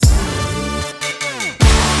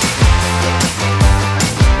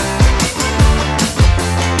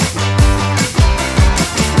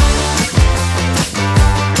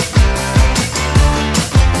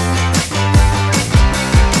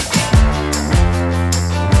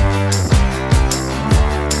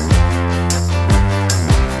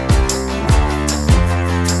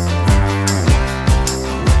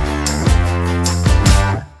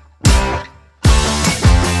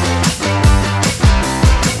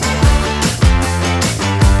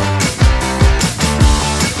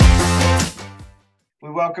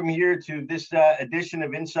We welcome you here to this edition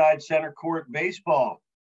of Inside Center Court Baseball.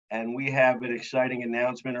 And we have an exciting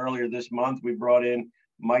announcement. Earlier this month, we brought in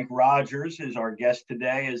Mike Rogers as our guest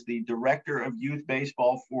today as the Director of Youth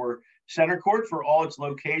Baseball for Center Court for all its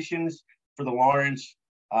locations for the Lawrence,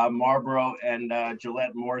 Marlboro, and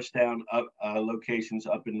Gillette Morristown locations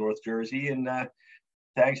up in North Jersey. And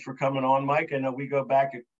thanks for coming on, Mike. I know we go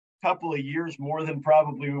back a couple of years more than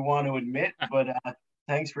probably we want to admit, but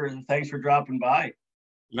thanks for dropping by.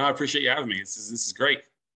 No, I appreciate you having me. This is great.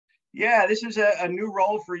 Yeah, this is a new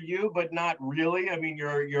role for you, but not really. I mean,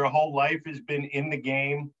 your whole life has been in the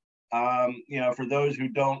game. For those who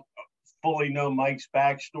don't fully know Mike's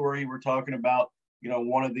backstory, we're talking about,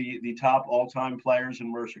 one of the top all-time players in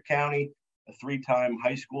Mercer County, a three-time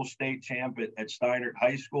high school state champ at Steinert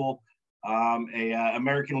High School,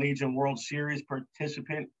 American Legion World Series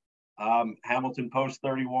participant, Hamilton Post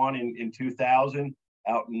 31 in 2000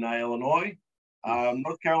 out in Illinois.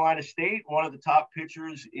 North Carolina State, one of the top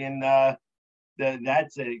pitchers in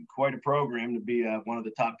that's quite a program to be one of the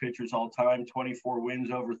top pitchers all time. 24 wins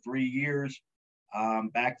over 3 years,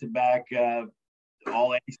 back-to-back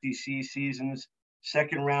all ACC seasons.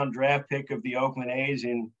 Second round draft pick of the Oakland A's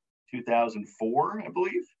in 2004, I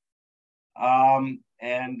believe.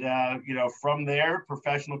 From there,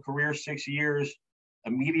 professional career 6 years.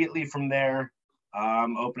 Immediately from there,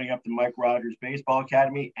 opening up the Mike Rogers Baseball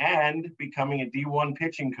Academy and becoming a D1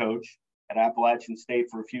 pitching coach at Appalachian State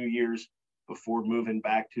for a few years before moving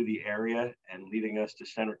back to the area and leading us to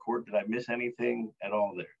Center Court. Did I miss anything at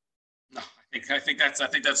all there? No, I think that's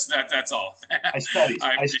all. I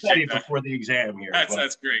studied before the exam here.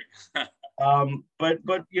 That's great.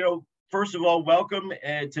 But first of all, welcome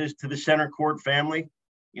to the Center Court family.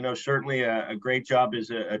 Certainly a great job as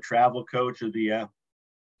a travel coach of the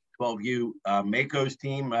 12U Makos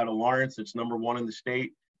team out of Lawrence. It's number one in the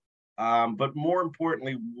state. But more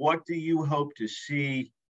importantly, what do you hope to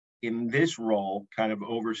see in this role, kind of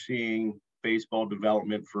overseeing baseball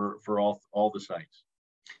development for all the sites?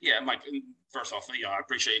 Yeah, Mike, first off, I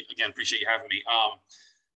appreciate you having me.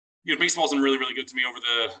 Baseball's been really, really good to me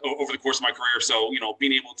over the course of my career. So,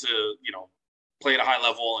 being able to, play at a high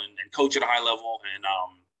level and coach at a high level and,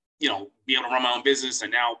 be able to run my own business.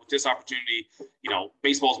 And now with this opportunity,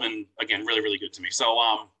 baseball's been, again, really, really good to me. So,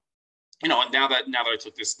 now that I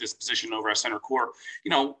took this position over at Center Court,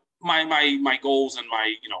 my goals and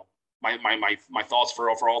my thoughts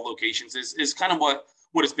for all locations is kind of what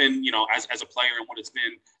it's been, as a player and what it's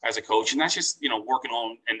been as a coach. And that's just, working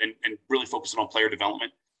on and really focusing on player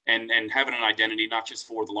development and having an identity, not just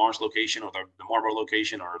for the Lawrence location or the Marlboro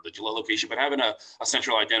location or the Gillette location, but having a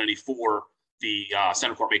central identity for the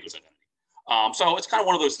Center Court Makos identity. So it's kind of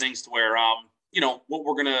one of those things to where, what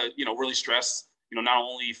we're going to, really stress, not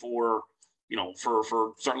only for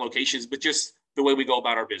certain locations, but just the way we go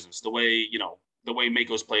about our business, the way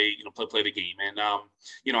Makos play the game. And,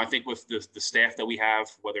 I think with the staff that we have,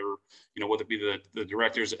 whether it be the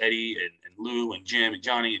directors, Eddie and Lou and Jim and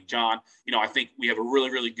Johnny and John, I think we have a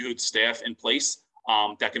really, really good staff in place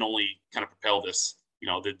that can only kind of propel this,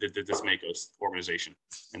 this Makos organization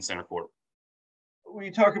and Center Court. When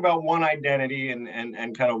you talk about one identity and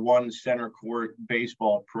kind of one Center Court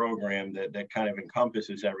baseball program that kind of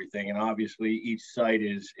encompasses everything, and obviously each site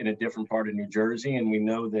is in a different part of New Jersey, and we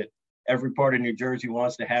know that every part of New Jersey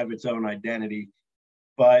wants to have its own identity.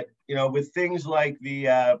 But, with things like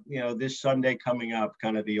the, this Sunday coming up,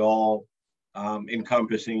 kind of the all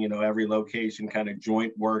encompassing, every location kind of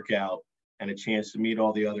joint workout and a chance to meet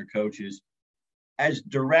all the other coaches. As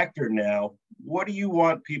director now, what do you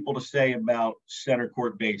want people to say about Center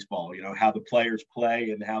Court baseball? How the players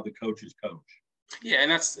play and how the coaches coach. Yeah,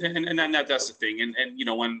 and that's the thing. And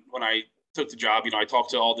when I took the job, I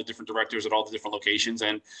talked to all the different directors at all the different locations,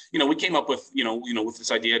 and we came up with with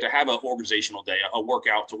this idea to have an organizational day, a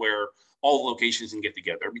workout to where all the locations can get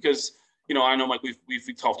together. Because I know, Mike,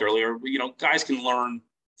 we've talked earlier, guys can learn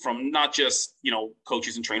from not just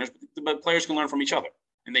coaches and trainers, but players can learn from each other.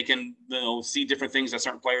 And they can see different things that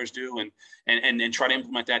certain players do and try to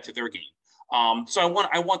implement that to their game. So I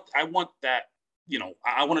want that,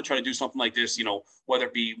 I want to try to do something like this, whether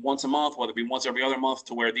it be once a month, whether it be once every other month,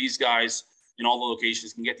 to where these guys in all the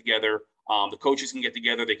locations can get together. The coaches can get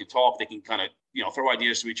together, they can talk, they can kind of, throw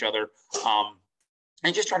ideas to each other,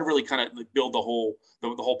 and just try to really kind of build the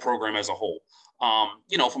whole program as a whole.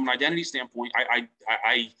 From an identity standpoint, I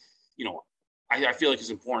feel like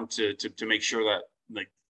it's important to make sure that, like,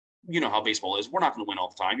 how baseball is. We're not going to win all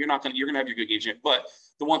the time. You're going to have your good games, but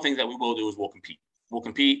the one thing that we will do is we'll compete.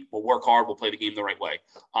 We'll work hard, we'll play the game the right way.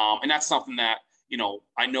 And that's something that,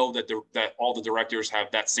 I know that all the directors have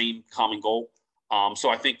that same common goal. So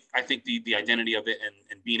I think the identity of it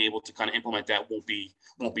and being able to kind of implement that won't be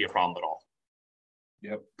a problem at all.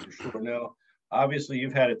 Yep, for sure. Now, obviously,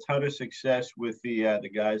 you've had a ton of success with the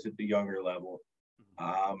guys at the younger level.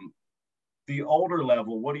 The older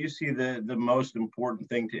level, what do you see the most important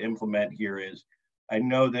thing to implement here is? I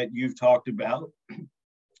know that you've talked about,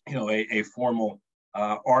 a formal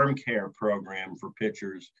arm care program for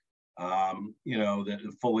pitchers, that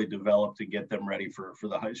are fully developed to get them ready for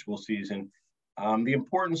the high school season. The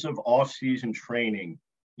importance of off-season training,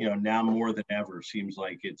 now more than ever, seems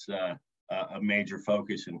like it's a major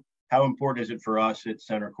focus. And how important is it for us at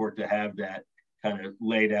Center Court to have that kind of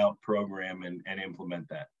laid out program and implement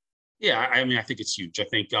that? Yeah, I mean, I think it's huge. I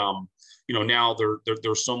think, now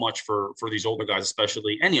there's so much for these older guys,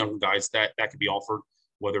 especially, and younger guys that could be offered,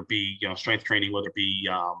 whether it be, strength training, whether it be,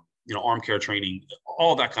 arm care training,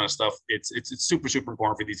 all that kind of stuff. It's super, super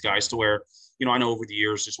important for these guys to where, I know over the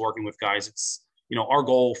years, just working with guys, it's, our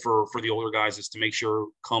goal for the older guys is to make sure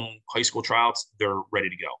come high school tryouts, they're ready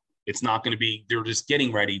to go. It's not going to be, they're just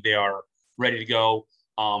getting ready. They are ready to go.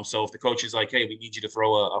 So if the coach is like, hey, we need you to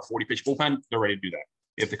throw a 40 pitch bullpen, they're ready to do that.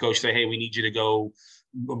 If the coach say, hey, we need you to go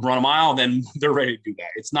run a mile, then they're ready to do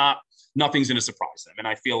that. Nothing's going to surprise them. And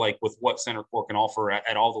I feel like with what Center Court can offer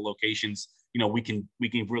at all the locations, we can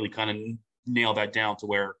really kind of nail that down to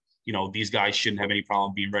where, these guys shouldn't have any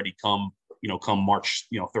problem being ready come March,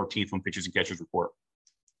 13th when pitchers and catchers report.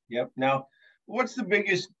 Yep. Now, what's the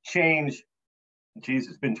biggest change? Geez,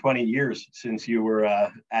 it's been 20 years since you were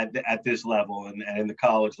at this level and in the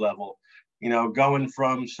college level, going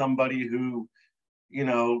from somebody who,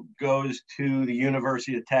 goes to the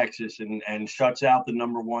University of Texas and shuts out the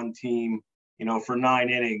number one team, for 9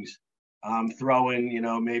 innings,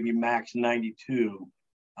 throwing, maybe max 92,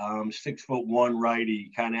 6'1" righty,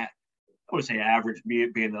 kind of, I would say average,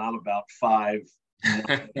 being that I'm about 5,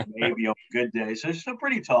 maybe on a good day. So it's still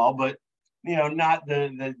pretty tall, but, not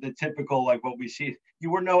the typical, like what we see.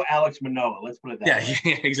 You were no Alex Manoah, let's put it that way.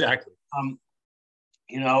 Yeah, exactly.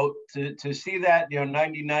 To see that,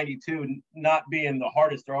 90, 92 not being the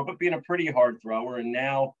hardest throw, but being a pretty hard thrower. And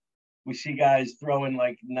now we see guys throwing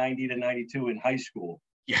like 90 to 92 in high school.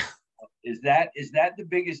 Yeah. Is that the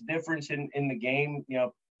biggest difference in the game,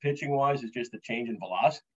 pitching wise, is just the change in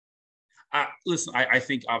velocity? Listen, I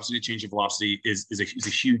think obviously the change in velocity is a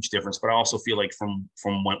huge difference, but I also feel like from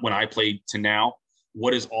when I played to now,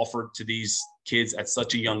 what is offered to these kids at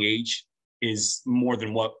such a young age is more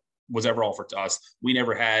than what was ever offered to us. We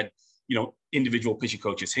never had, individual pitching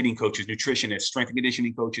coaches, hitting coaches, nutritionists, strength and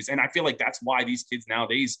conditioning coaches. And I feel like that's why these kids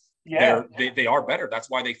nowadays, they are better. That's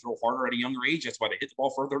why they throw harder at a younger age. That's why they hit the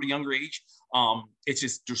ball further at a younger age. It's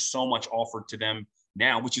just, there's so much offered to them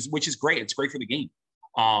now, which is great. It's great for the game.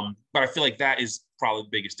 But I feel like that is probably the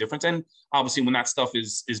biggest difference. And obviously when that stuff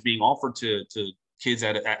is being offered to kids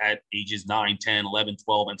at ages 9, 10, 11,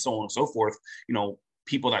 12, and so on and so forth,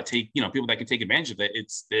 people that can take advantage of it,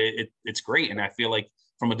 it's great. And I feel like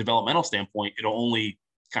from a developmental standpoint, it'll only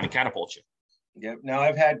kind of catapult you. Yep. Now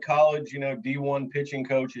I've had college, D1 pitching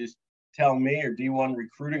coaches tell me, or D1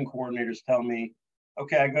 recruiting coordinators tell me,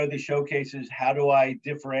 okay, I go to the showcases. How do I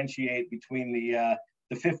differentiate between the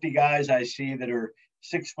 50 guys I see that are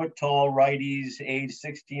 6 foot tall righties, age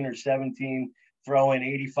 16 or 17, throwing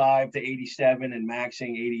 85 to 87 and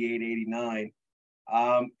maxing 88,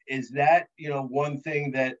 89? Is that, one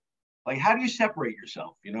thing that, like, how do you separate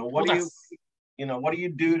yourself? What do you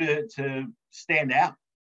do to stand out?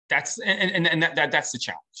 That's that's the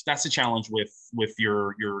challenge. That's the challenge with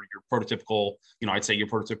your prototypical, I'd say your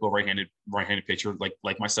prototypical right-handed pitcher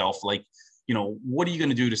like myself. Like, what are you going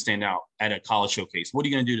to do to stand out at a college showcase? What are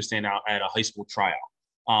you going to do to stand out at a high school tryout?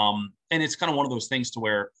 And it's kind of one of those things to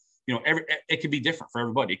where, it can be different for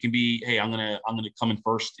everybody. It can be, hey, I'm gonna come in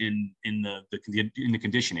first in the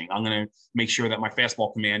conditioning. I'm gonna make sure that my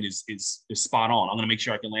fastball command is spot on. I'm gonna make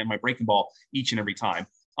sure I can land my breaking ball each and every time.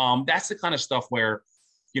 That's the kind of stuff where,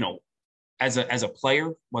 as a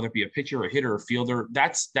player, whether it be a pitcher, a hitter, a fielder,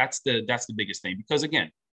 that's the biggest thing. Because again,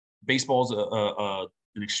 baseball is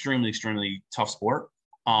an extremely, extremely tough sport.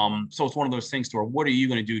 So it's one of those things to where, what are you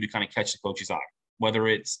going to do to kind of catch the coach's eye? Whether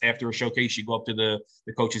it's after a showcase, you go up to the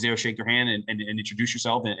coaches there, shake their hand and introduce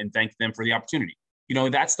yourself and thank them for the opportunity.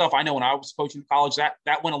 That stuff, I know when I was coaching in college,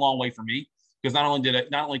 that went a long way for me, because not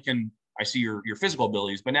only can I see your physical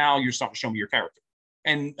abilities, but now you're starting to show me your character.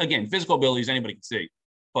 And again, physical abilities, anybody can see.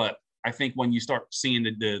 But I think when you start seeing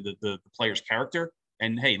the player's character,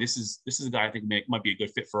 and hey, this is a guy I think might be a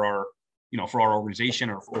good fit for our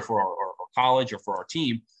organization or for our college or for our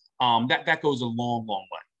team, that goes a long, long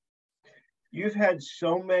way. You've had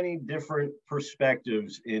so many different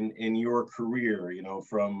perspectives in your career,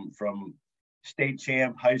 from state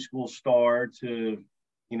champ high school star to,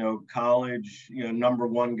 college, number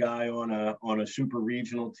one guy on a super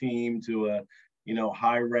regional team to a,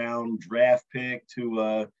 high round draft pick to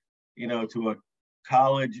a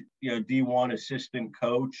college, D1 assistant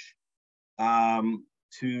coach,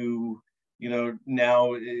 to,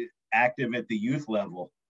 now active at the youth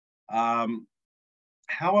level.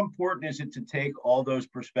 How important is it to take all those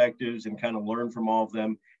perspectives and kind of learn from all of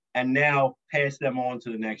them and now pass them on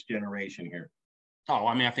to the next generation here? Oh,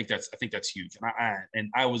 I mean, I think that's huge. And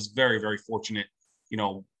I was very, very fortunate,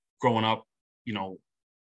 growing up,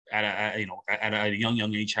 at a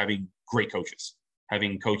young age, having great coaches,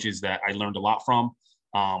 having coaches that I learned a lot from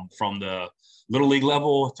the little league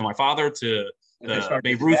level to my father to the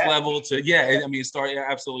Babe Ruth level to, I mean, it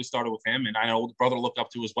absolutely started with him, and I know the brother to look up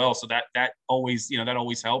to as well. So that always, that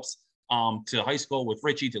always helps. To high school with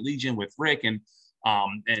Richie, to Legion with Rick, and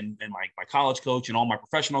my college coach and all my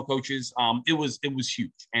professional coaches. It was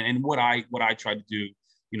huge. And what I tried to do,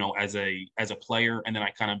 as a player, and then I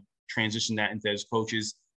kind of transitioned that into as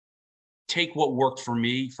coaches, take what worked for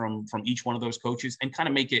me from each one of those coaches and kind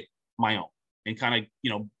of make it my own, and kind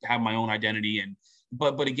of, have my own identity. And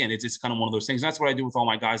but again, it's kind of one of those things. That's what I do with all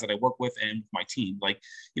my guys that I work with and my team. Like,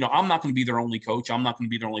 I'm not going to be their only coach. I'm not going to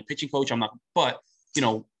be their only pitching coach. But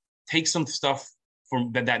take some stuff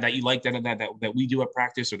from that you like, that we do at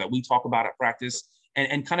practice, or that we talk about at practice,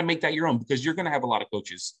 and kind of make that your own, because you're going to have a lot of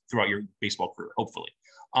coaches throughout your baseball career, hopefully.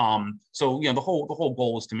 So, the whole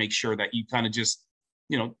goal is to make sure that you kind of just,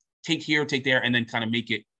 take here, take there, and then kind of make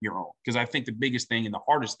it your own. Because I think the biggest thing and the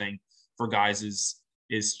hardest thing for guys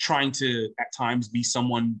is trying to at times be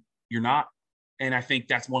someone you're not. And I think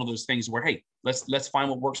that's one of those things where, hey, let's find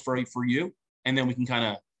what works for you, and then we can kind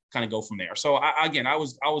of go from there. So I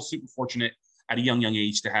was super fortunate at a young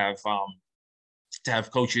age to have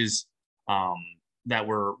coaches that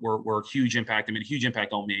were a huge impact. I mean, a huge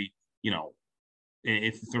impact on me,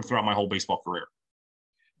 throughout my whole baseball career.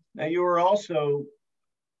 Now, you were also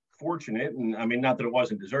fortunate, and I mean, not that it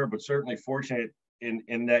wasn't deserved, but certainly fortunate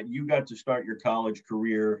in that you got to start your college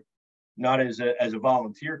career not as a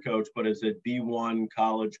volunteer coach, but as a D1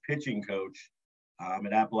 college pitching coach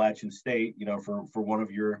at Appalachian State. For one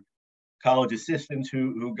of your college assistants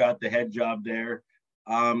who got the head job there.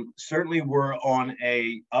 Certainly were on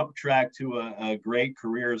a up track to a great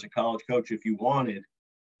career as a college coach if you wanted,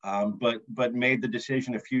 but made the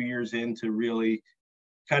decision a few years in to really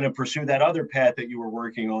kind of pursue that other path that you were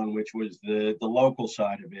working on, which was the local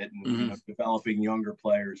side of it, and developing younger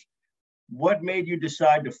players. What made you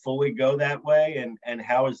decide to fully go that way, and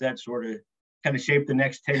how has that sort of kind of shaped the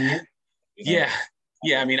next 10 years? Yeah.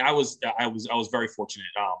 I mean, I was very fortunate.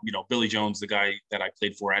 Billy Jones, the guy that I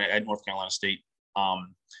played for at North Carolina State,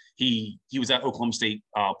 he was at Oklahoma State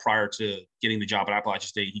prior to getting the job at Appalachian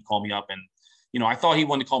State. He called me up, and I thought he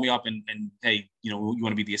wanted to call me up and hey, you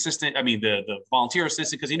want to be the assistant? I mean, the volunteer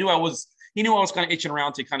assistant, because he knew I was kind of itching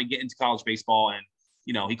around to kind of get into college baseball. And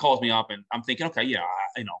he calls me up, and I'm thinking, okay, yeah,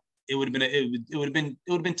 it would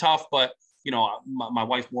have been tough, but my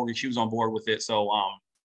wife Morgan, she was on board with it. So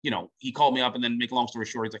he called me up, and then, make a long story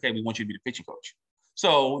short, he's like, hey, we want you to be the pitching coach.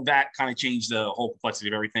 So that kind of changed the whole complexity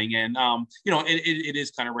of everything. And it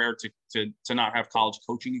is kind of rare to not have college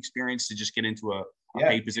coaching experience to just get into a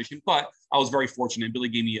paid position. But I was very fortunate. Billy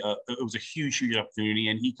gave me it was a huge opportunity,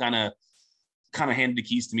 and he kind of handed the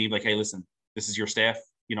keys to me, like, hey, listen, this is your staff.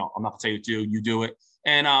 I'm not gonna tell you what to do, you do it.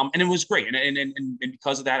 And it was great. And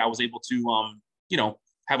because of that, I was able to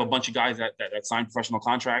have a bunch of guys that signed professional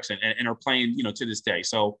contracts and are playing, to this day.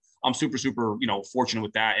 So I'm super, fortunate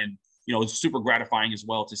with that. And, it's super gratifying as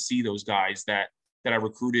well to see those guys that I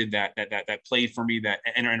recruited that played for me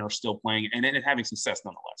and are still playing and having success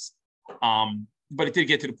nonetheless. But it did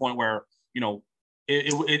get to the point where,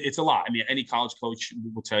 it's a lot. I mean, any college coach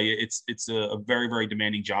will tell you it's a very, very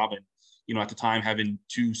demanding job. And, at the time, having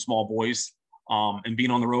two small boys and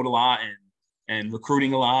being on the road a lot and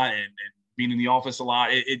recruiting a lot and being in the office a lot,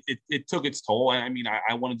 it took its toll. I mean,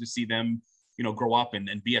 I wanted to see them, grow up and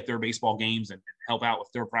be at their baseball games and help out with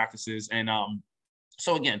their practices. And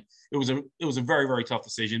so again, it was a very, very tough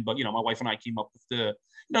decision. But my wife and I came up with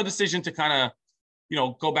the decision to kind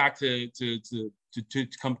of go back to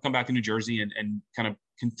come back to New Jersey and kind of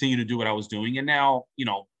continue to do what I was doing. And now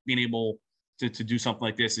being able to do something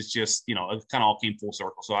like this is just it kind of all came full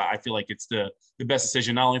circle. So I feel like it's the best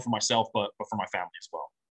decision, not only for myself but for my family as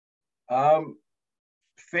well.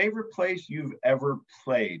 Favorite place you've ever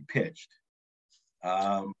pitched?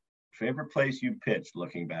 Favorite place you pitched,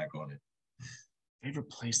 looking back on it? Favorite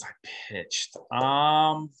place I pitched?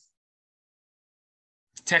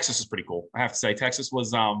 Texas is pretty cool. I have to say, Texas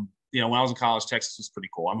was when I was in college, Texas was pretty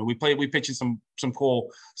cool. I mean, we pitched in some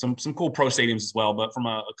cool pro stadiums as well, but from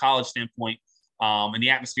a college standpoint, and the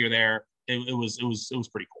atmosphere there, it was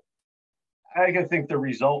pretty cool. I think the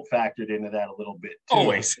result factored into that a little bit too.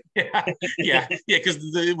 Always. Yeah. Because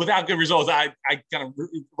without good results, I kind of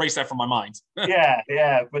erase that from my mind.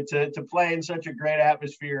 Yeah. But to play in such a great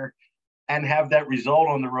atmosphere and have that result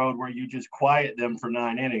on the road where you just quiet them for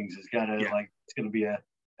 9 innings is it's going to be an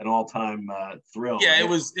all-time thrill. Yeah,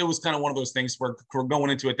 right? It was kind of one of those things where we're going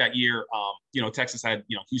into it that year. Texas had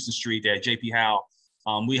Houston Street, they had JP Howe.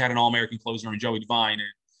 We had an All-American closer in Joey Devine,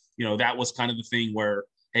 and that was kind of the thing where,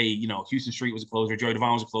 hey, Houston Street was a closer, Joey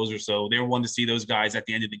Devine was a closer, so they were wanting to see those guys at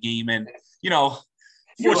the end of the game. And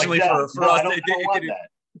fortunately like, for us, it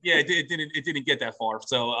didn't get that far.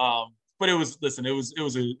 So, but it was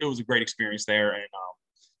a great experience there, and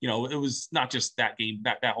it was not just that game.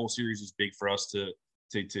 That whole series was big for us to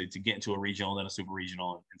get into a regional, then a super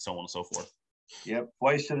regional, and so on and so forth. Yep,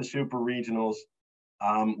 twice to the super regionals,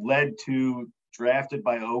 led to drafted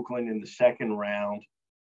by Oakland in the second round.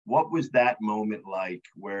 What was that moment like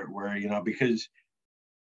where because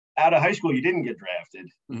out of high school you didn't get drafted,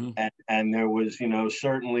 mm-hmm. and there was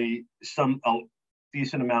certainly a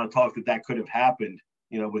decent amount of talk that could have happened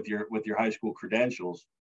with your high school credentials,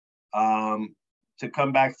 to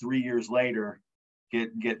come back 3 years later,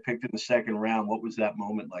 get picked in the second round. What was that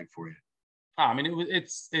moment like for you? I mean,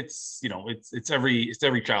 it's every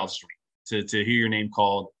child's dream to hear your name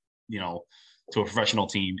called to a professional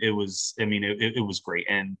team. It was great.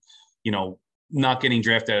 And not getting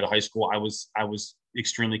drafted out of high school, I was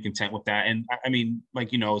extremely content with that. And I mean,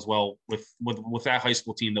 as well, with that high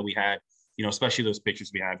school team that we had, especially those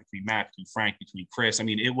pictures we had between Matt, between Frank, between Chris. I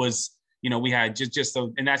mean, it was we had just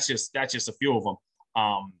so, and that's just a few of them.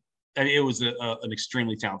 I mean, it was an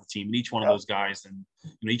extremely talented team, and each one of those guys and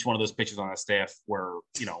each one of those pitchers on that staff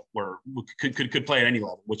could play at any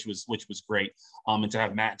level, which was great. And to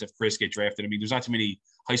have Matt and to have Chris get drafted, I mean, there's not too many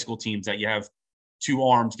high school teams that you have 2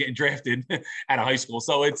 arms getting drafted out of high school.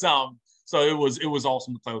 So it's so it was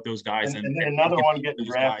awesome to play with those guys. And then another one getting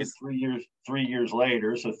drafted 3 years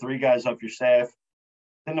later. So 3 guys off your staff.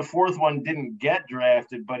 Then the 4th one didn't get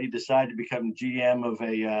drafted, but he decided to become GM of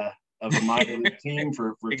a minor league team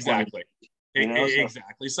for exactly. 20,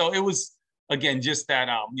 exactly. So it was, again, just that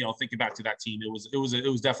thinking back to that team, it was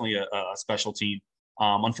definitely a special team.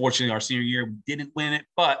 Unfortunately, our senior year we didn't win it,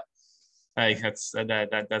 but hey, that's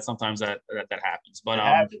that sometimes that happens.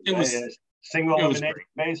 But it was single elimination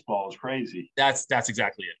baseball is crazy. That's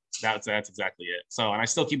exactly it. That's exactly it. So, and I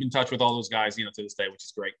still keep in touch with all those guys, to this day, which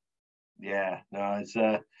is great. Yeah, no, it's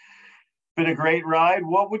been a great ride.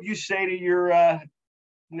 What would you say to your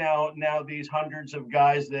now these hundreds of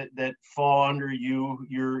guys that fall under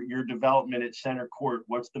your development at center court?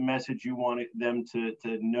 What's the message you want them to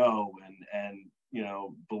know and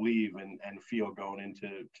believe and feel going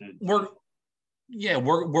into we're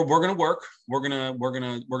gonna work. We're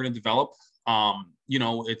gonna develop.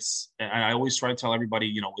 It's, and I always try to tell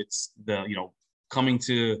everybody, it's the coming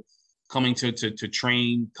to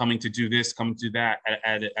train, coming to do this, coming to do that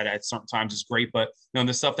at certain times is great. But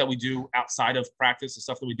the stuff that we do outside of practice, the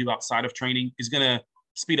stuff that we do outside of training is going to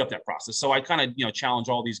speed up that process. So I kind of, challenge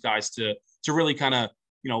all these guys to really kind of,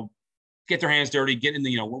 get their hands dirty, get in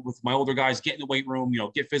the, with my older guys, get in the weight room,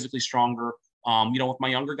 get physically stronger. With my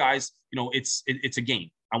younger guys, it's a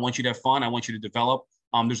game. I want you to have fun. I want you to develop.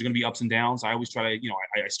 There's going to be ups and downs. I always try to,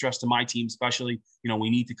 I stress to my team, especially, we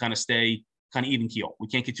need to kind of stay kind of even keel. We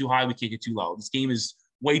can't get too high. We can't get too low. This game is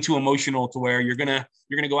way too emotional to where you're gonna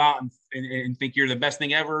go out and think you're the best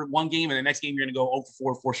thing ever one game, and the next game you're gonna go 0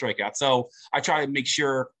 for 4 strikeouts. So I try to make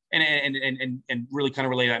sure and really kind of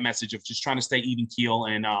relay that message of just trying to stay even keel,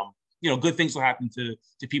 and good things will happen to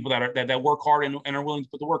people that work hard and are willing to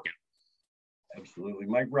put the work in. Absolutely.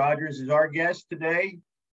 Mike Rogers is our guest today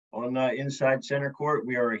on Inside Center Court.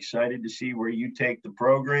 We are excited to see where you take the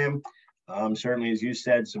program. Certainly, as you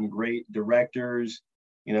said, some great directors,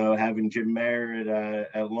 having Jim Mayer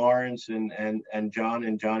at Lawrence and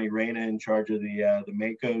Johnny Reyna in charge of the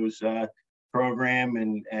Makos program,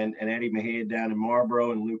 and Eddie Mejia down in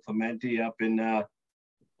Marlboro, and Lou Clemente up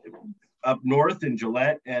north in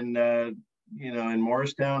Gillette and in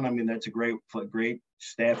Morristown. I mean, that's a great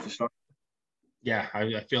staff to start. Yeah,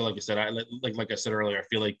 I feel like I said, like I said earlier, I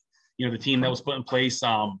feel like the team that was put in place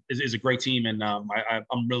is a great team, and I'm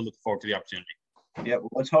really looking forward to the opportunity. Yeah, well,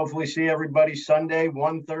 let's hopefully see everybody Sunday,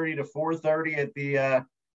 1:30 to 4:30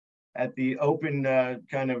 at the open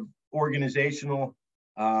kind of organizational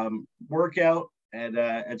workout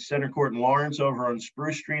at Center Court in Lawrence over on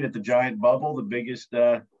Spruce Street at the Giant Bubble, the biggest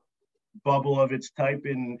bubble of its type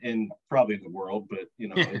in probably the world, but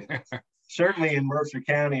certainly in Mercer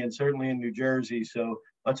County and certainly in New Jersey. So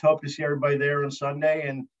let's hope to see everybody there on Sunday,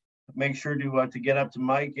 and make sure to get up to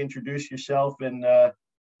Mike, introduce yourself, and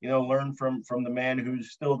learn from the man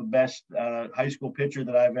who's still the best high school pitcher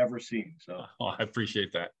that I've ever seen. So I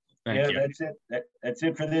appreciate that. Thank you. That's it. That's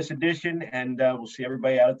it for this edition, and we'll see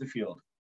everybody out at the field.